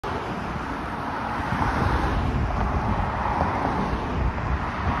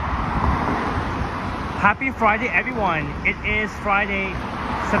Happy Friday, everyone. It is Friday,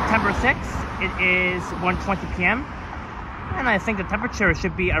 September 6th. It is 1:20 p.m. and I think the temperature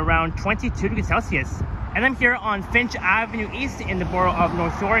should be around 22 degrees Celsius. And I'm here on Finch Avenue East in the borough of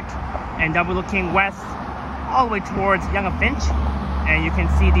North York, and I'll be looking west all the way towards Yonge and Finch. And you can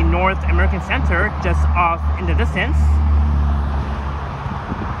see the North American Center just off in the distance.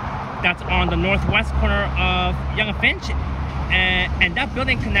 That's on the northwest corner of Yonge and Finch, and that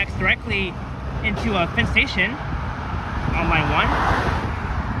building connects directly into a Finch station on line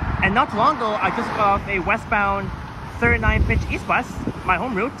 1. And not too long ago, I just got off a westbound 39 Finch East bus, my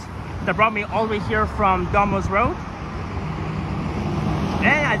home route, that brought me all the way here from Domino's Road. And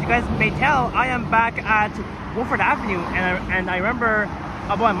as you guys may tell, I am back at Wilfred Avenue, and I remember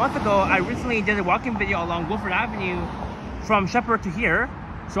about a month ago, I recently did a walking video along Wilfred Avenue from Sheppard to here.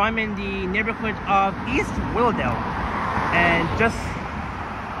 So I'm in the neighborhood of East Willowdale, and just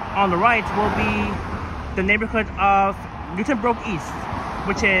on the right will be the neighborhood of Newtonbrook East,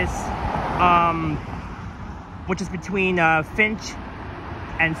 which is between Finch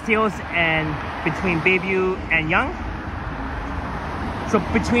and Steeles and between Bayview and Yonge. So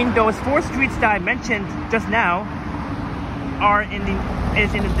between those 4 streets that I mentioned just now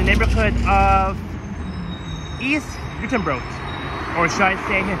is in the neighborhood of East Newtonbrook, or should I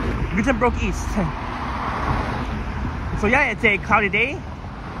say Newtonbrook East. So yeah, it's a cloudy day,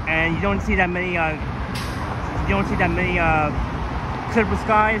 and you don't see that many clear blue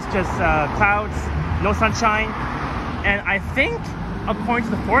skies, just clouds, no sunshine. And I think, according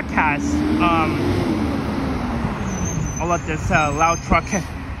to the forecast, I'll let this loud truck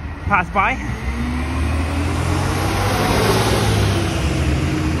pass by.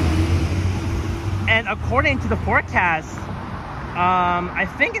 And according to the forecast, I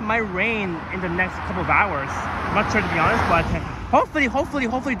think it might rain in the next couple of hours. I'm not sure, to be honest, but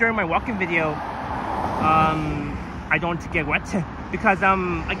hopefully during my walking video, I don't get wet, because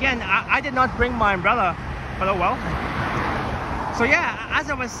again, I did not bring my umbrella, but oh well. So yeah, as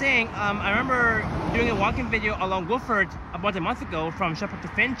I was saying, I remember doing a walking video along Wilfred about a month ago from Sheppard to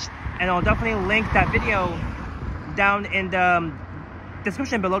Finch, and I'll definitely link that video down in the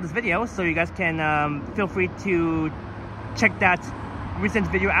description below this video, so you guys can feel free to check that recent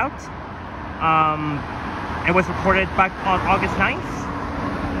video out. It was recorded back on August 9th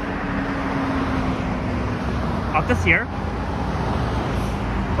of this year.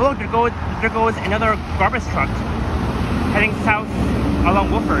 Oh, there goes another garbage truck heading south along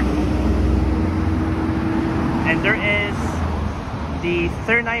Wilfred. And there is the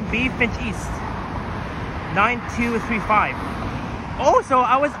 39B Finch East 9235. Oh, so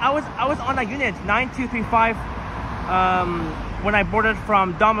I was on that unit 9235 when I boarded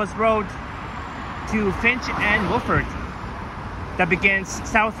from Domino's Road to Finch and Wilfred. That begins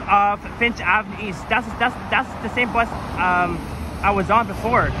south of Finch Avenue East. That's the same bus I was on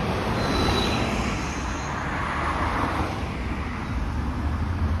before.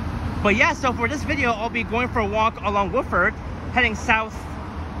 But yeah, so for this video, I'll be going for a walk along Wilfred, heading south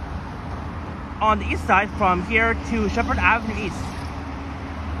on the east side from here to Sheppard Avenue East.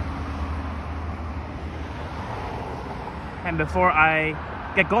 And before I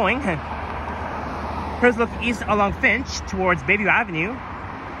get going, here's a look east along Finch towards Bayview Avenue.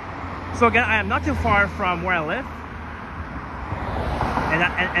 So again, I am not too far from where I live. And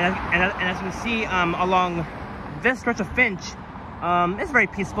as you can see, along this stretch of Finch, it's very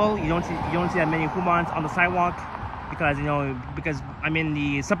peaceful. You don't see that many humans on the sidewalk, because because I'm in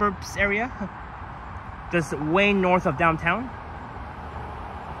the suburbs area, just way north of downtown.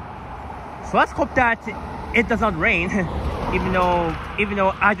 So let's hope that it does not rain, even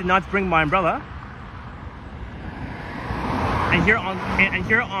though I did not bring my umbrella. And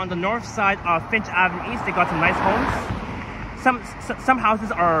here on the north side of Finch Avenue East, they got some nice homes. Some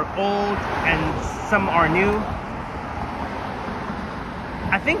houses are old and some are new.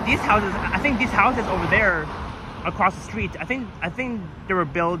 I think these houses over there across the street, I think they were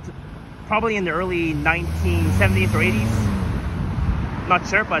built probably in the early 1970s or 80s. Not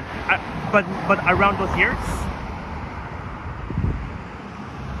sure, but around those years.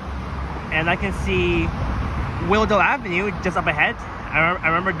 And I can see Willowdale Avenue just up ahead. I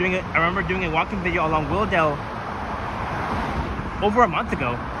remember doing a walking video along Willowdale over a month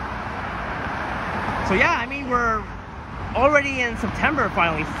ago. So yeah, I mean, we're already in September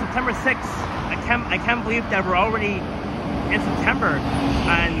finally, September 6th. I can't believe that we're already in September,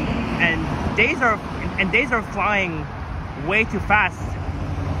 and days are flying way too fast.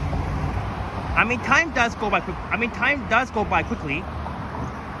 I mean, time does go by quickly.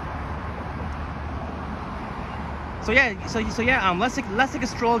 So yeah, let's take a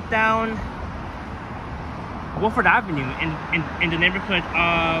stroll down Wilfred Avenue in the neighborhood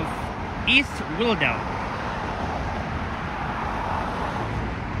of East Willowdale.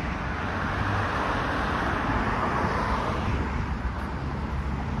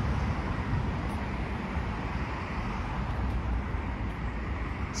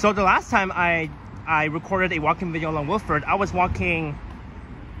 So the last time I recorded a walking video along Wilfred, I was walking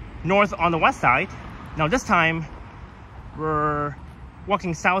north on the west side. Now this time, we're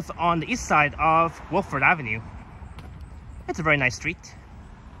walking south on the east side of Wilfred Avenue. It's a very nice street.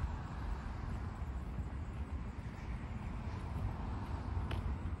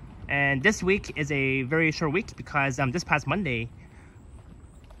 And this week is a very short week because this past Monday,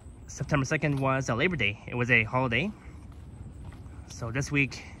 September 2nd, was a Labor Day. It was a holiday. So this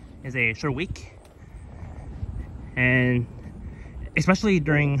week is a short week. And especially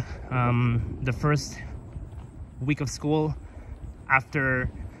during the first week of school after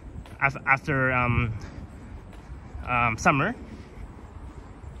summer,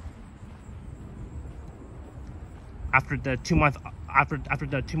 after the 2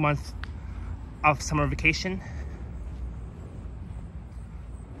 months of summer vacation.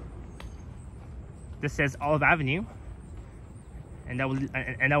 This is Olive Avenue, and that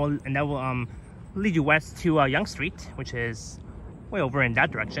will lead you west to Yonge Street, which is way over in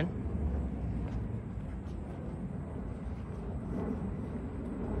that direction.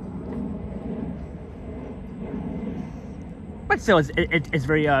 But still, it's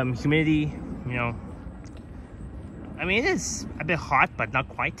very humidity, you know. I mean, it is a bit hot, but not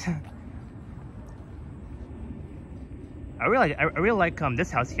quite. I really like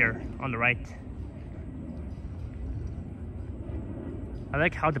this house here on the right. I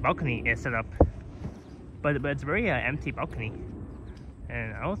like how the balcony is set up, but it's very empty balcony,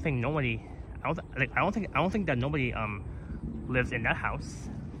 and I don't think that nobody lives in that house.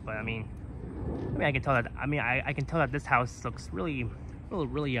 But I mean I can tell that. I can tell that this house looks really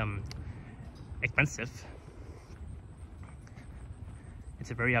expensive. It's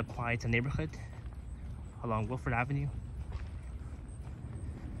a very quiet neighborhood along Wilfred Avenue.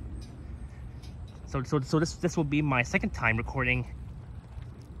 So this will be my second time recording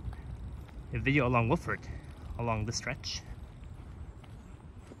a video along Wilfred, along this stretch.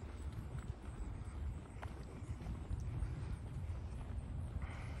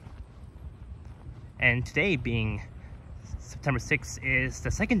 And today, being September 6th, is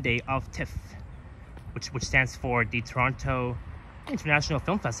the second day of TIFF, which stands for the Toronto International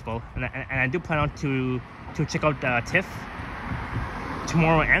Film Festival, and I do plan on to check out the TIFF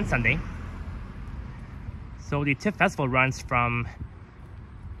tomorrow and Sunday. So the TIFF festival runs from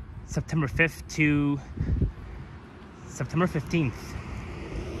September 5th to September 15th,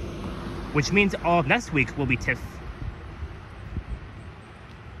 which means all of next week will be TIFF.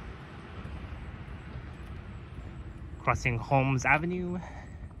 Crossing Holmes Avenue,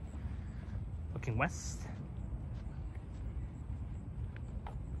 looking west.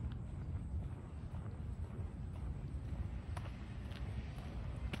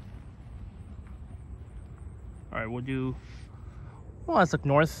 Alright, let's look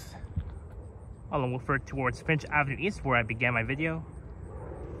north along Wilfred towards Finch Avenue East, where I began my video.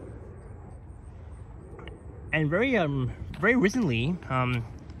 And very recently,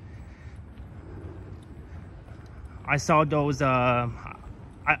 I saw those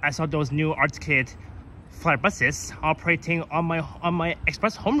new ArtsKid flight buses operating on my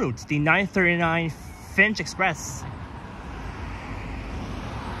express home route, the 939 Finch Express.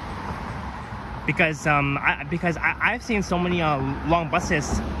 Because I've seen so many long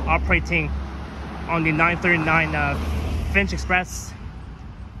buses operating on the 939 Finch Express,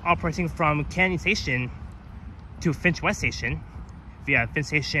 operating from Canyon Station to Finch West Station via Finch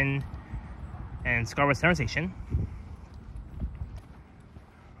Station and Scarborough Center Station.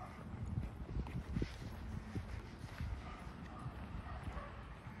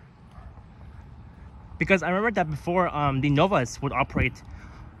 Because I remember that before, the Novas would operate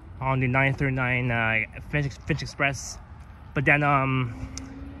on the 939 Finch Express, but then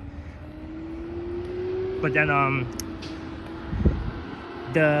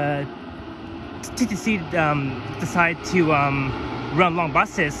the TTC decided to run long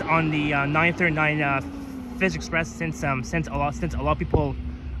buses on the 939 Finch Express since a lot of people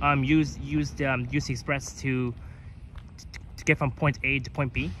use the express to get from point A to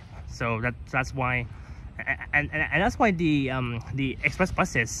point B. So that's why. And that's why the express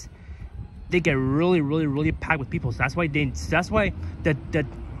buses, they get really packed with people. So that's why the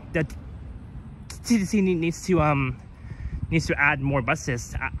TTC needs to add more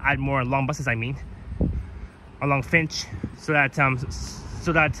buses, add more long buses. I mean, along Finch, so that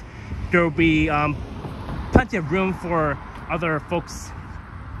there will be plenty of room for other folks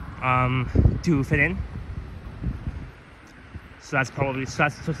to fit in. So that's probably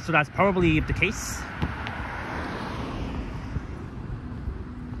the case.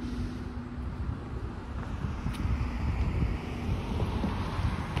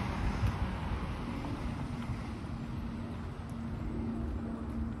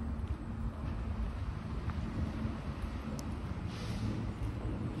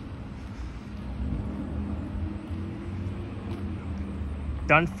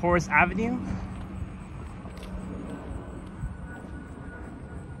 Dunforest Avenue.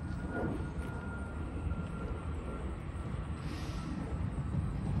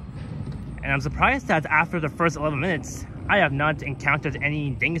 And I'm surprised that after the first 11 minutes, I have not encountered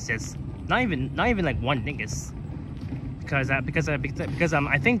any dinguses. Not even like one dingus. Because I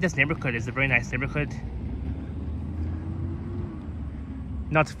think this neighborhood is a very nice neighborhood.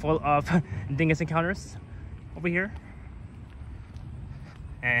 Not full of dingus encounters over here.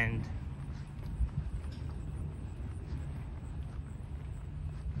 And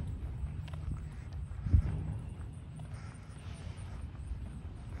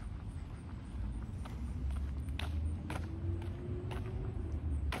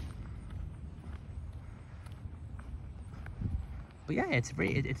but yeah, it's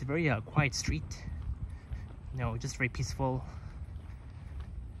a very quiet street. You know, just very peaceful,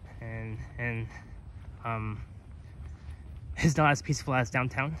 and it's not as peaceful as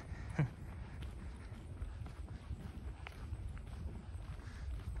downtown.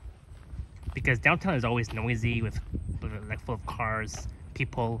 Because downtown is always noisy with like full of cars,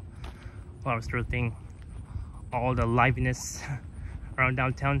 people, all that sort of thing. All the liveliness around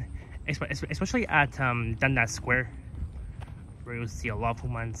downtown, especially at Dundas Square, where you'll see a lot of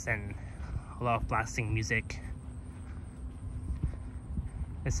women's and a lot of blasting music.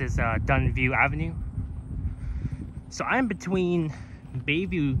 This is Dunview Avenue. So I'm between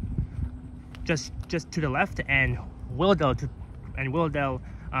Bayview, just to the left, and Willdale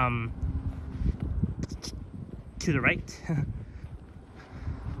to the right.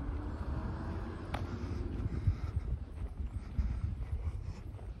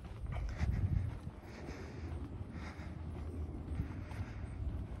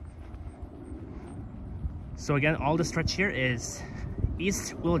 So again, all the stretch here is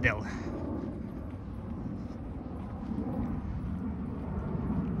East Willdale.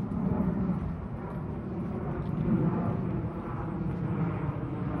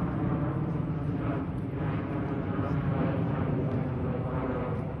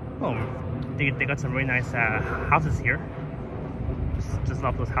 Oh, they got some really nice houses here. Just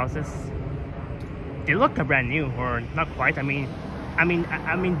love those houses. They look brand new, or not quite. I mean,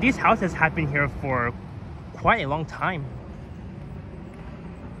 these houses have been here for quite a long time.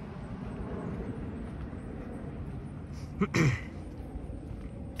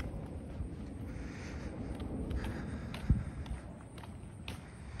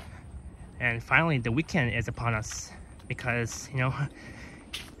 And finally, the weekend is upon us, because you know,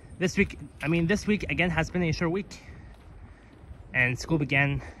 this week again has been a short week, and school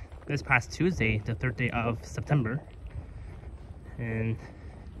began this past Tuesday, the 3rd day of September, and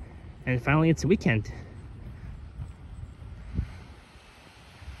finally it's a weekend.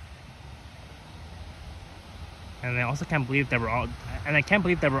 And I also can't believe that we're already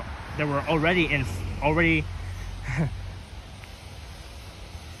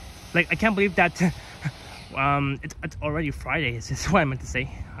like, I can't believe that it's already Friday. Is just what I meant to say.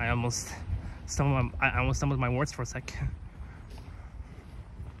 I almost stumbled my words for a sec.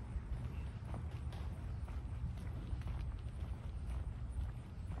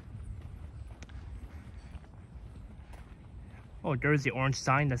 Oh, there's the orange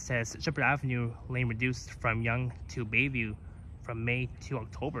sign that says Sheppard Avenue lane reduced from Yonge to Bayview from May to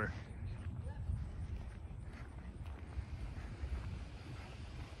October.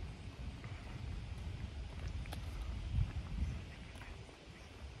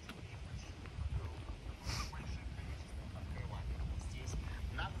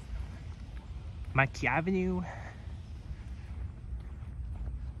 Mackey Avenue.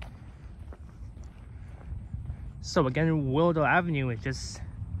 So again, Willdale Avenue is just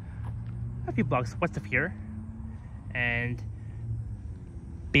a few blocks west of here, and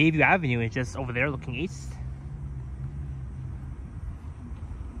Bayview Avenue is just over there looking east.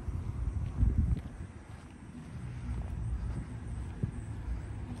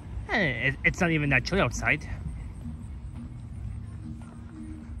 And it's not even that chilly outside.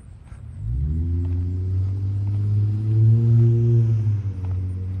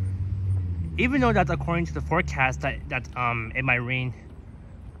 Even though that's according to the forecast that it might rain.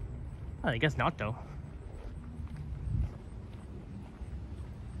 Well, I guess not though.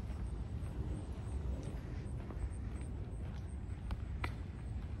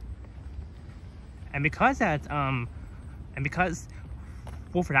 And because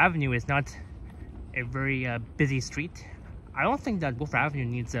Wilfred Avenue is not a very busy street, I don't think that Wilfred Avenue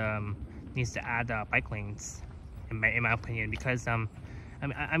needs to add bike lanes, in my opinion, because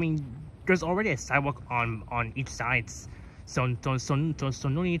I mean there's already a sidewalk on each side, so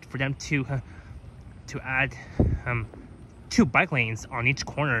no need for them to add 2 bike lanes on each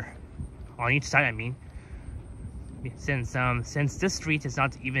corner, on each side. I mean, since this street is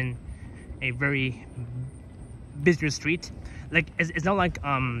not even a very busier street, like it's not like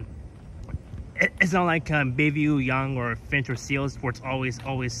Bayview, Young, or Finch, or Seals, where it's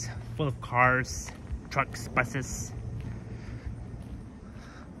always full of cars, trucks, buses.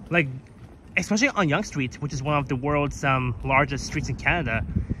 Like, especially on Yonge Street, which is one of the world's largest streets in Canada.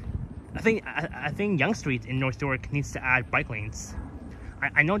 I think Yonge Street in North York needs to add bike lanes.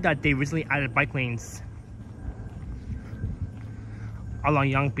 I know that they recently added bike lanes along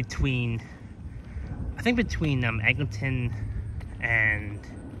Yonge between Eglinton and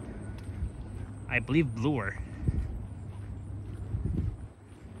I believe Bloor.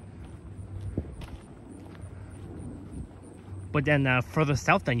 But then further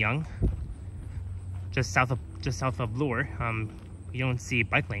south than Yonge, just south of Bloor, you don't see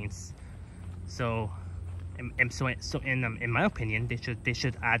bike lanes. So in my opinion, they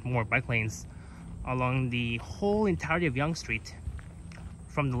should add more bike lanes along the whole entirety of Yonge Street,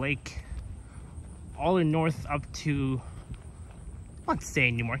 from the lake all the north up to, let's say,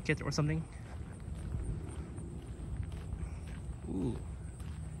 Newmarket or something. Ooh,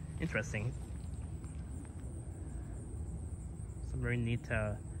 interesting. Some very neat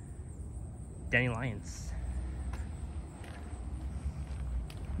dandelions.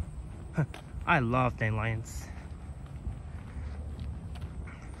 I love dandelions.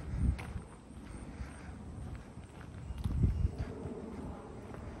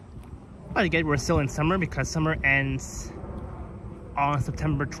 But again, we're still in summer because summer ends on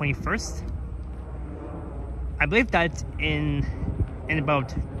September 21st. I believe that in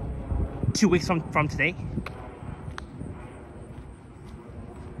about 2 weeks from today.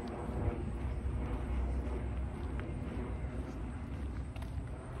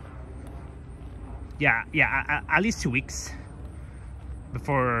 Yeah, at least 2 weeks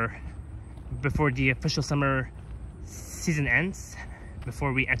before the official summer season ends,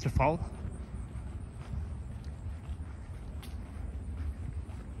 before we enter fall.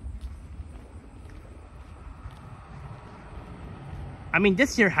 I mean,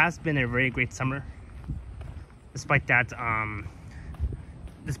 this year has been a very great summer, despite that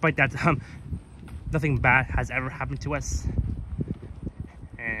nothing bad has ever happened to us,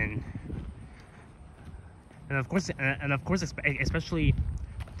 and of course, especially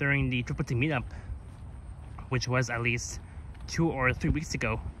during the Triple T meetup, which was at least 2 or 3 weeks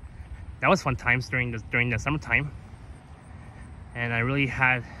ago. That was fun times during the summertime, and I really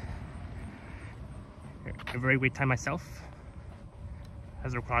had a very great time myself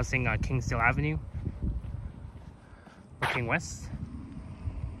as we're crossing Kingsdale Avenue, looking west.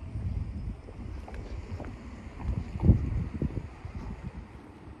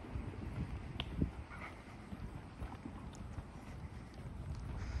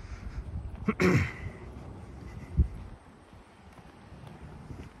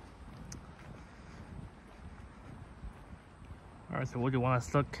 Alright, so what do you want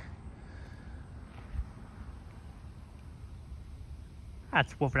us to look at?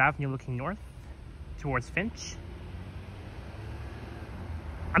 Wilfred Avenue looking north towards Finch.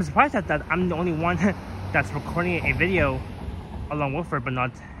 I'm surprised that I'm the only one that's recording a video along Wilfred, but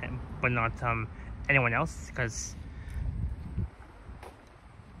not anyone else, because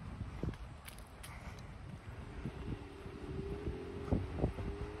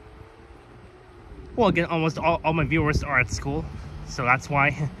well, again, almost all my viewers are at school, so that's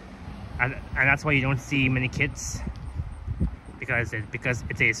why, and that's why you don't see many kids, because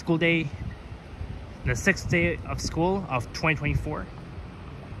it's a school day, the 6th day of school of 2024.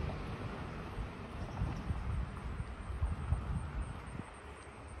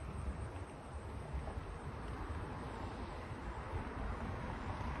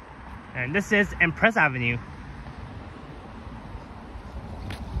 And this is Empress Avenue.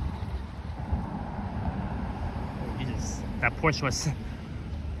 Jesus, that Porsche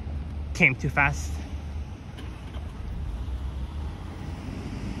came too fast.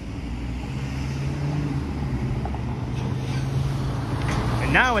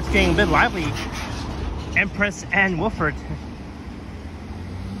 And now it's getting a bit lively. Empress and Wilfred.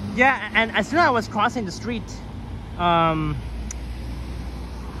 Yeah, and as soon as I was crossing the street,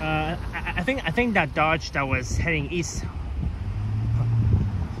 I think that Dodge that was heading east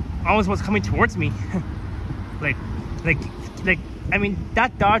almost was coming towards me. like, I mean,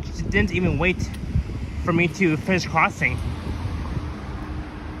 that Dodge didn't even wait for me to finish crossing.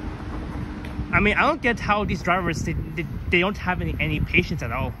 I mean, I don't get how these drivers, they don't have any patience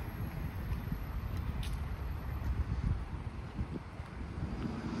at all.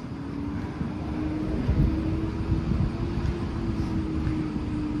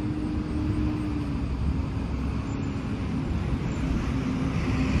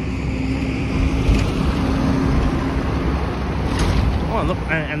 Oh, look,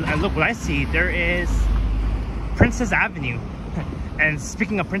 and look what I see. There is Princess Avenue. And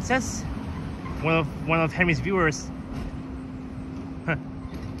speaking of Princess, one of Henry's viewers,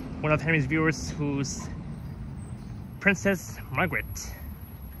 who's Princess Margaret.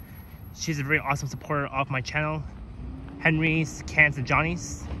 She's a very awesome supporter of my channel, Henry's, Ken's, and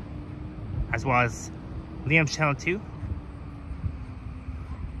Johnny's, as well as Liam's channel too.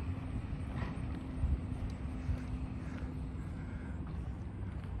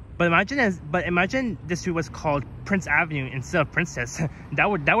 But imagine this street was called Prince Avenue instead of Princess. that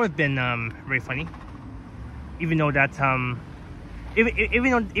would have been very funny. Even though that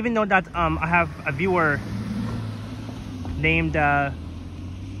even though that I have a viewer named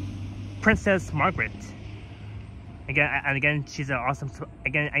Princess Margaret. Again, she's an awesome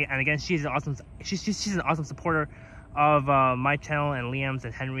she's an awesome supporter of my channel and Liam's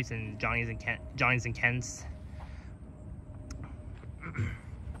and Henry's and Johnny's and Ken's.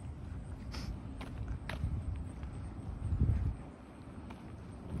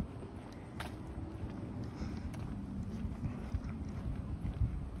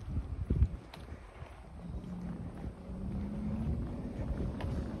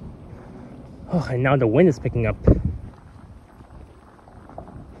 Oh, and now the wind is picking up.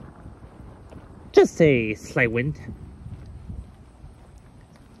 Just a slight wind.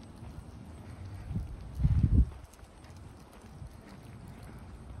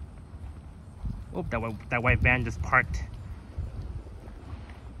 Oh, that white van just parked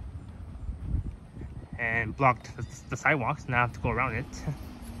and blocked the sidewalks. Now I have to go around it.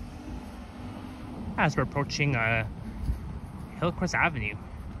 As we're approaching Hillcrest Avenue.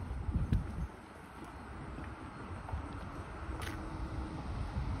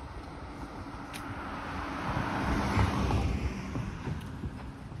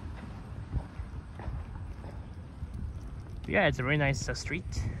 Yeah, it's a very nice street.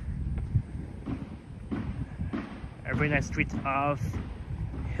 A very nice street of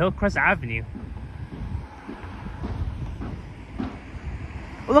Hillcrest Avenue.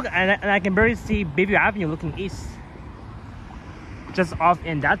 Oh, look, and I can barely see Bayview Avenue looking east. Just off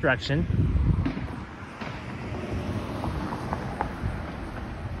in that direction.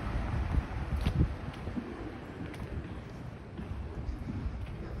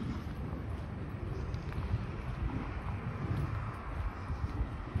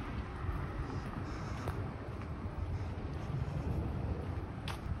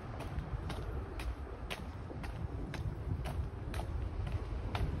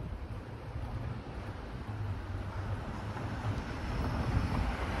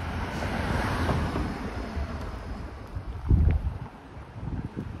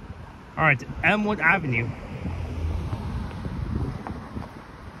 All right, Elmwood Avenue.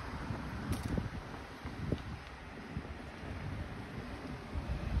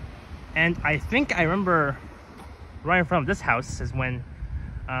 And I think I remember right in front of this house is when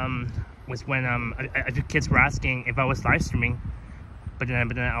a few kids were asking if I was live streaming, but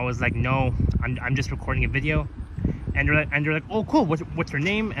then I was like, no, I'm just recording a video. And they're like, oh cool, what's your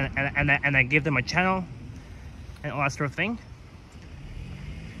name? And I gave them my channel and all that sort of thing.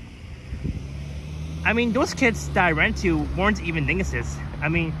 I mean, those kids that I ran to weren't even dinguses. I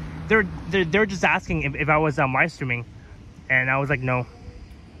mean, they're just asking if I was live streaming, and I was like, no,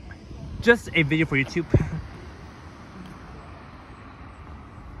 just a video for YouTube.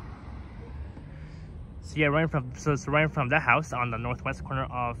 So yeah, right from that house on the northwest corner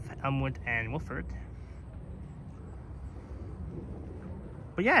of Elmwood and Wilfred.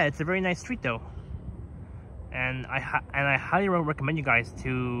 But yeah, it's a very nice street though. And I highly recommend you guys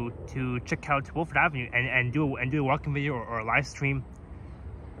to check out Wilfred Avenue and do a walking video or a live stream.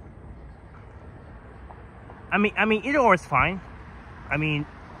 I mean either or is fine. I mean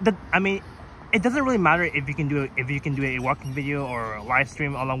it doesn't really matter if you can do a walking video or a live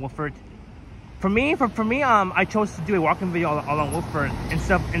stream along Wilfred. For me, I chose to do a walking video along Wilfred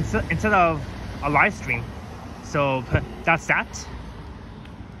instead of a live stream. So that's that.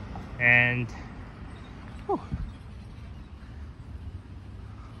 And whew.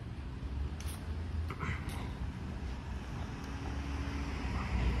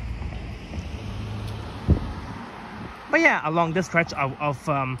 But yeah, along this stretch of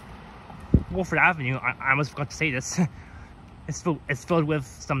Wilfred Avenue, I almost forgot to say this. It's filled with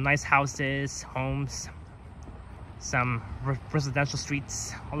some nice houses, homes, some residential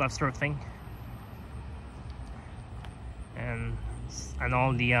streets, all that sort of thing, and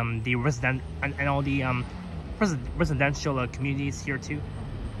all the residential communities here too.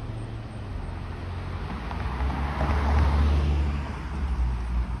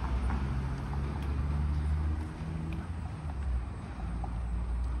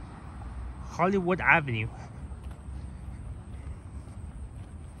 Hollywood Avenue.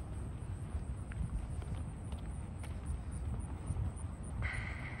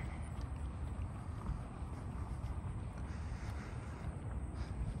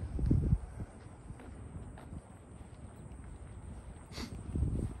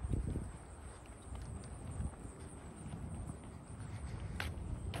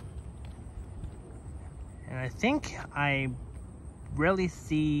 And I think I rarely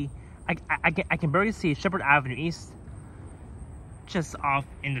see, I can barely see Sheppard Avenue East, just off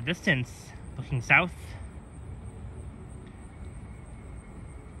in the distance, looking south.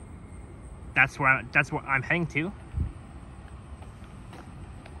 That's where I'm heading to.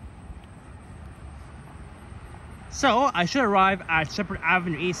 So I should arrive at Sheppard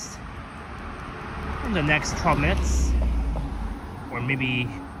Avenue East in the next 12 minutes, or maybe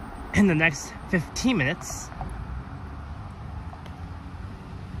in the next 15 minutes.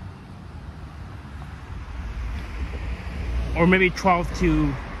 Or maybe 12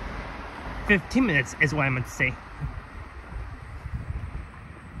 to 15 minutes is what I meant to say.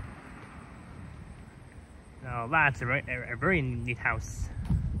 Now that's a very neat house.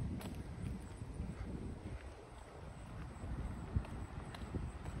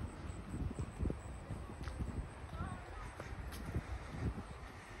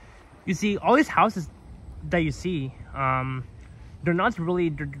 You see, all these houses that you see, they're not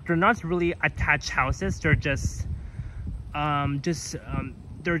really attached houses. They're just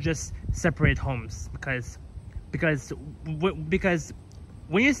separate homes, because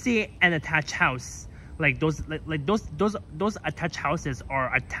when you see an attached house, like those attached houses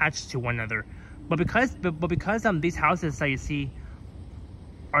are attached to one another, but because these houses that you see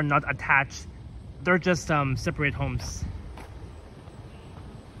are not attached, they're just separate homes.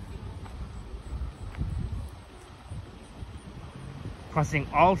 Crossing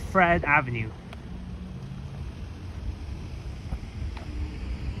Wilfred Avenue.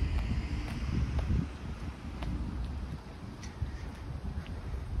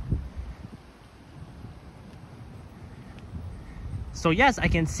 So yes, I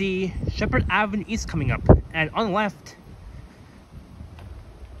can see Sheppard Avenue East coming up, and on the left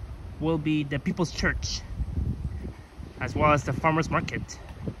will be the People's Church, as well as the Farmers Market.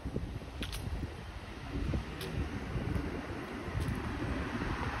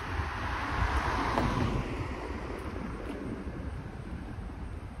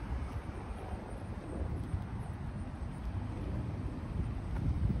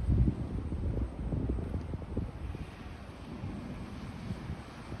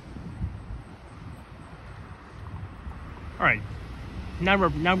 All right, now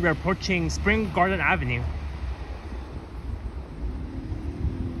we're approaching Spring Garden Avenue,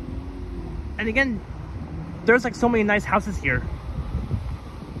 and again, there's like so many nice houses here.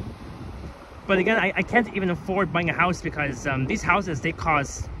 But again, I can't even afford buying a house, because these houses, they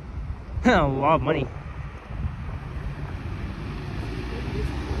cost a lot of money.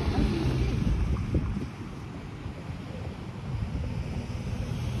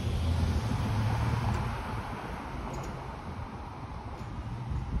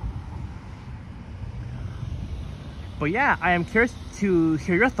 But yeah, I am curious to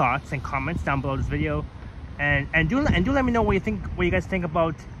hear your thoughts and comments down below this video, and do let me know what you guys think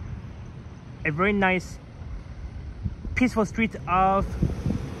about a very nice, peaceful street of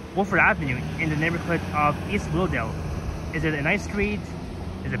Wilfred Avenue in the neighborhood of East Willdale. Is it a nice street?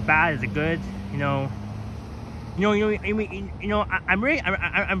 Is it bad? Is it good?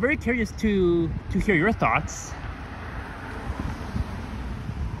 I'm very curious to hear your thoughts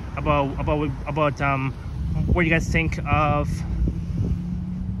about what do you guys think of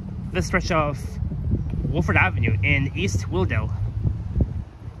this stretch of Wilfred Avenue in East Willdale?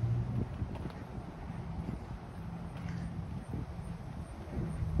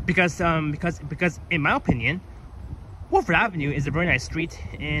 Because in my opinion, Wilfred Avenue is a very nice street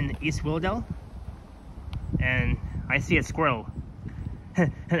in East Willdale, and I see a squirrel.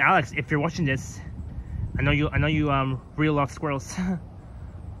 And Alex, if you're watching this, I know you really love squirrels.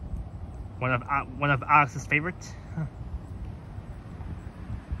 One of Alex's favorites.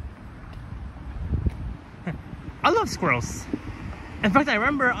 I love squirrels. In fact, I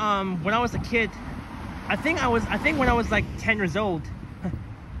remember when I was a kid, I think when I was like 10 years old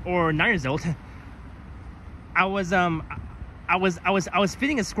or 9 years old, I was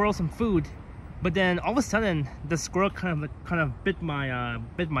feeding a squirrel some food, but then all of a sudden the squirrel kind of bit my arm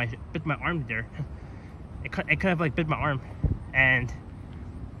there. It kind of like bit my arm, and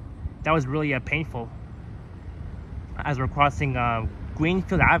that was really painful as we're crossing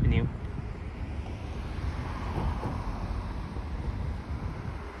Greenfield Avenue.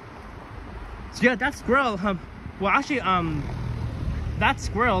 So yeah, that squirrel, well actually that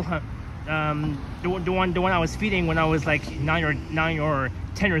squirrel, the one I was feeding when I was like 9 or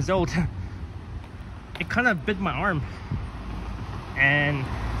 10 years old, it kind of bit my arm, and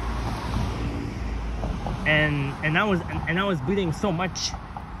I was bleeding so much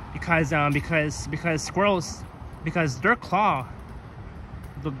because squirrels, because their claw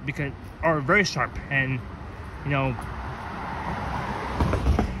are very sharp, and you know,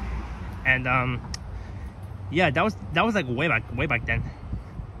 and yeah, that was like way back then.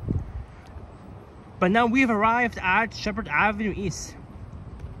 But now we've arrived at Sheppard Avenue East,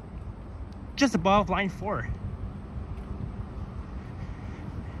 just above line 4.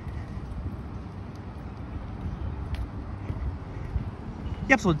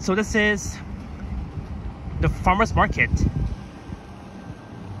 Yep, so this is the farmers market,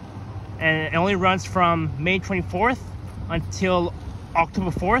 and it only runs from May 24th until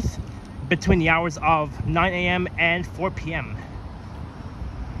October 4th, between the hours of 9 a.m. and 4 p.m.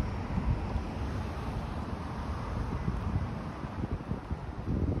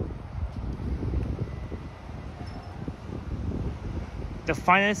 The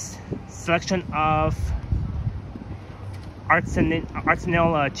finest selection of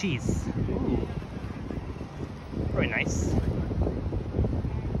artisanal cheese. Ooh. Very nice.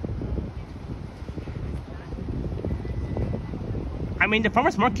 I mean, the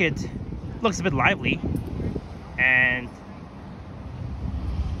farmers market looks a bit lively, and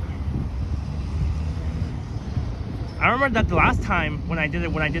I remember that the last time when I did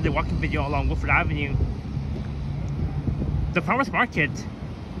the walking video along Wilfred Avenue, the farmers market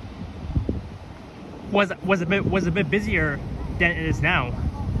was a bit busier than it is now.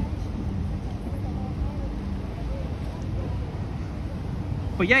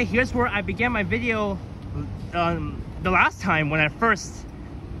 But yeah, here's where I began my video the last time when I first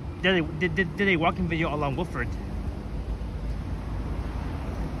did a walking video along Wilfred.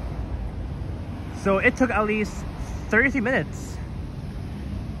 So it took at least 33 minutes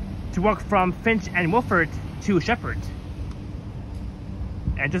to walk from Finch and Wilfred to Sheppard.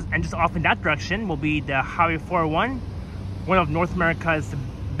 And just off in that direction will be the Highway 401, one of North America's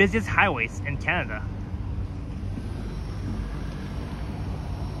busiest highways in Canada.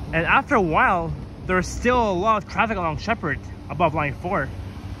 And after a while, there's still a lot of traffic along Sheppard above line 4.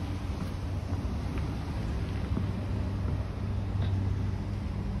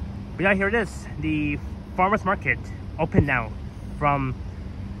 But yeah, here it is, the farmers market, open now from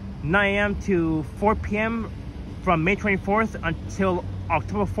 9 a.m. to 4 p.m. from May 24th until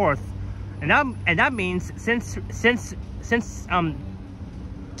October 4th, and that means since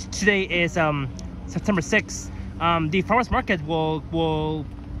today is September 6th, the farmers market will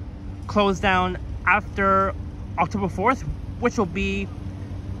close down after October 4th, which will be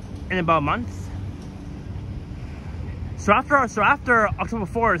in about a month. So after October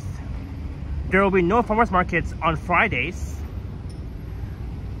 4th, there will be no farmers markets on Fridays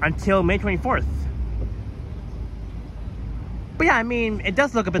until May 24th. But yeah, I mean, it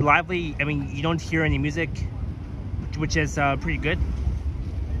does look a bit lively. I mean, you don't hear any music, which is pretty good.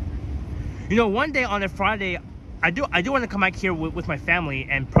 You know, one day on a Friday, I do want to come back here with my family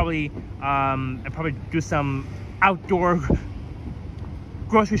and probably do some outdoor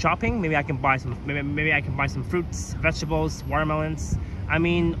grocery shopping. Maybe I can buy some fruits, vegetables, watermelons. I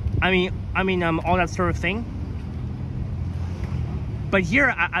mean, all that sort of thing. But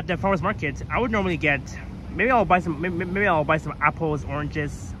here at the farmers market, I would normally get. Maybe I'll buy some apples,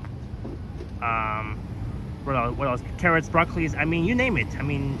 oranges, what else? Carrots, broccolis. I mean, you name it. I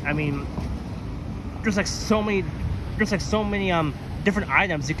mean, there's like so many different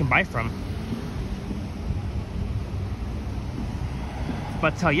items you can buy from.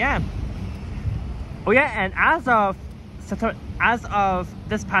 But yeah. Oh yeah, and as of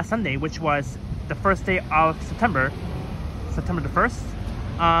this past Sunday, which was the first day of September the 1st,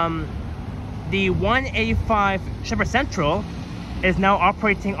 the 185 Sheppard Central is now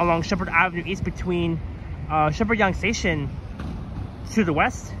operating along Sheppard Avenue East between Sheppard Yonge Station to the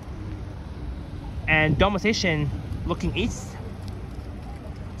west and Domo Station looking east.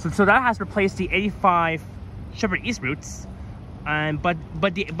 So that has replaced the 85 Sheppard East routes, but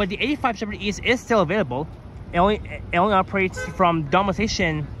the 85 Sheppard East is still available. It only operates from Domo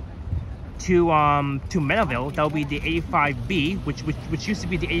Station to Meadowville. That will be the 85B, which used to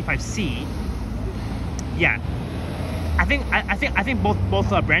be the 85C. Yeah, I think both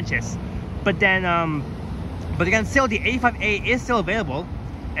branches, but again, still the 85A is still available,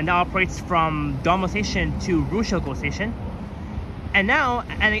 and that operates from Domo Station to Rouge Hill Station. And now,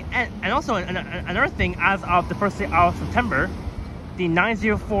 and also another thing, as of the 1st day of September, the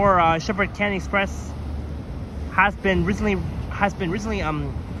 904 Sheppard Canyon Express has been recently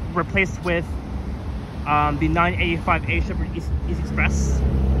replaced with the 985A Sheppard East Express.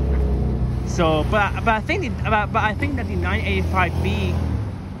 So, but I think that the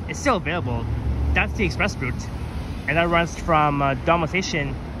 985B is still available. That's the express route, and that runs from Domo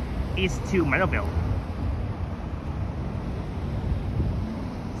Station east to Meadowville.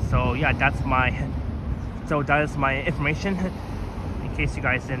 So yeah, that is my information, in case you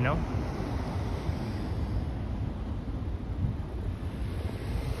guys didn't know.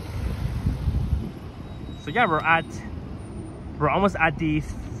 So yeah, we're almost at the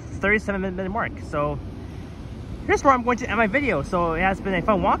 37-minute mark. So here's where I'm going to end my video. So it has been a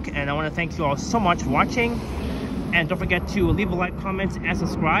fun walk, and I want to thank you all so much for watching. And don't forget to leave a like, comment, and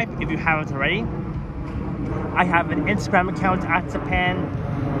subscribe if you haven't already. I have an Instagram account at Japan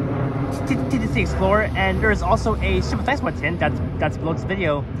TTC Explorer, and there is also a super thanks button that's below this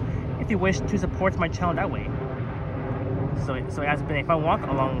video if you wish to support my channel that way. So it has been a fun walk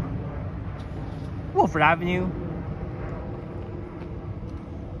along Wilfred Avenue.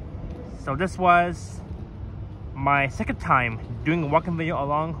 So this was my second time doing a walking video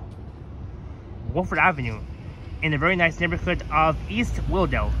along Wilfred Avenue in the very nice neighborhood of East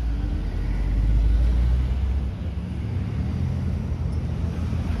Willowdale.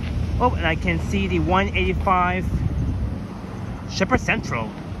 Oh, and I can see the 185 Sheppard Central,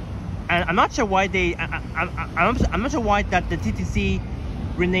 and I'm not sure why I'm not sure why that the TTC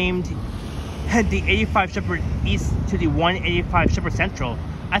renamed the 85 Sheppard East to the 185 Sheppard Central.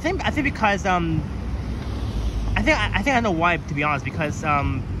 I think because I think I know why, to be honest, because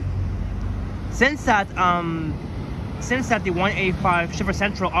since that the 185 Sheppard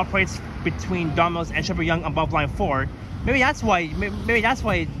Central operates between Domino's and Sheppard Young above line 4, maybe that's why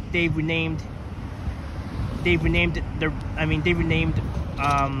they've renamed the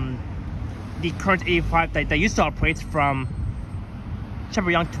current 85 that used to operate from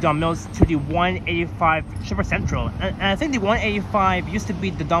Sheppard Young to Domino's to the 185 Sheppard Central. And I think the 185 used to be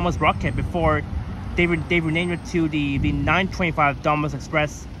the Domino's Rocket before they renamed it to the 925 Domino's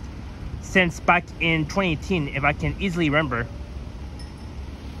Express since back in 2018, if I can easily remember,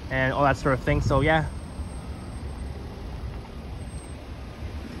 and all that sort of thing. So yeah.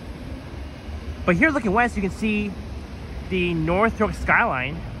 But here, looking west, you can see the North York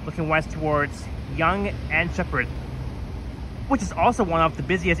skyline looking west towards Young and Sheppard, which is also one of the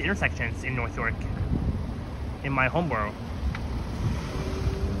busiest intersections in North York, in my home borough.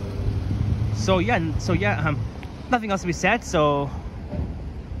 So yeah, nothing else to be said. So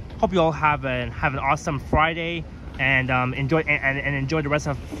hope you all have an awesome Friday, and enjoy the rest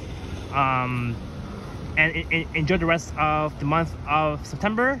of enjoy the rest of the month of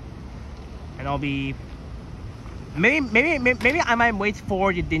September. And I'll be maybe I might wait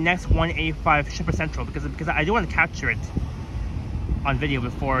for the next 185 Sheppard Central, because I do want to capture it on video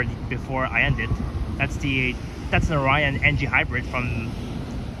before I end it. That's an Orion NG hybrid from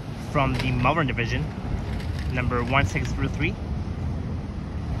the Malvern division, number 1603.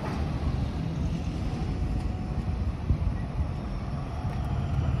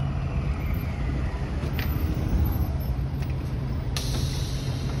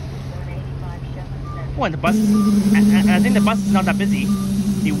 Oh, and the bus, and I think the bus is not that busy.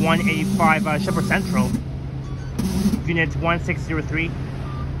 The 185 Sheppard Central, unit 1603.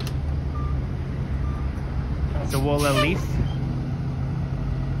 So we'll leave.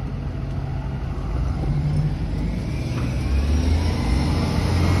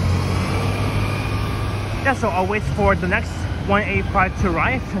 Yeah, so I'll wait for the next 185 to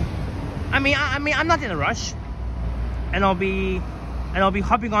arrive. I mean, I'm not in a rush, and I'll be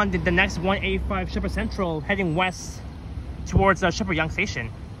hopping on the next 185 Sheppard Central, heading west towards Sheppard Young Station,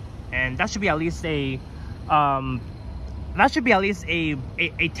 and that should be at least a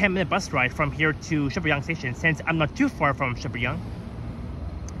 10-minute bus ride from here to Sheppard Young Station, since I'm not too far from Sheppard Young.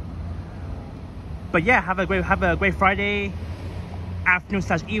 But yeah, have a great Friday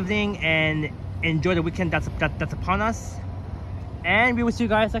afternoon/evening, and enjoy the weekend that's upon us. And we will see you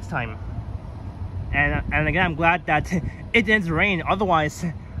guys next time. And again, I'm glad that it didn't rain. Otherwise,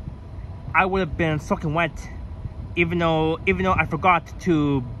 I would have been soaking wet even though I forgot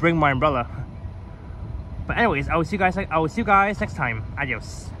to bring my umbrella. But anyways, I will see you guys next time.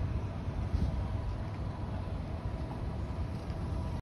 Adios.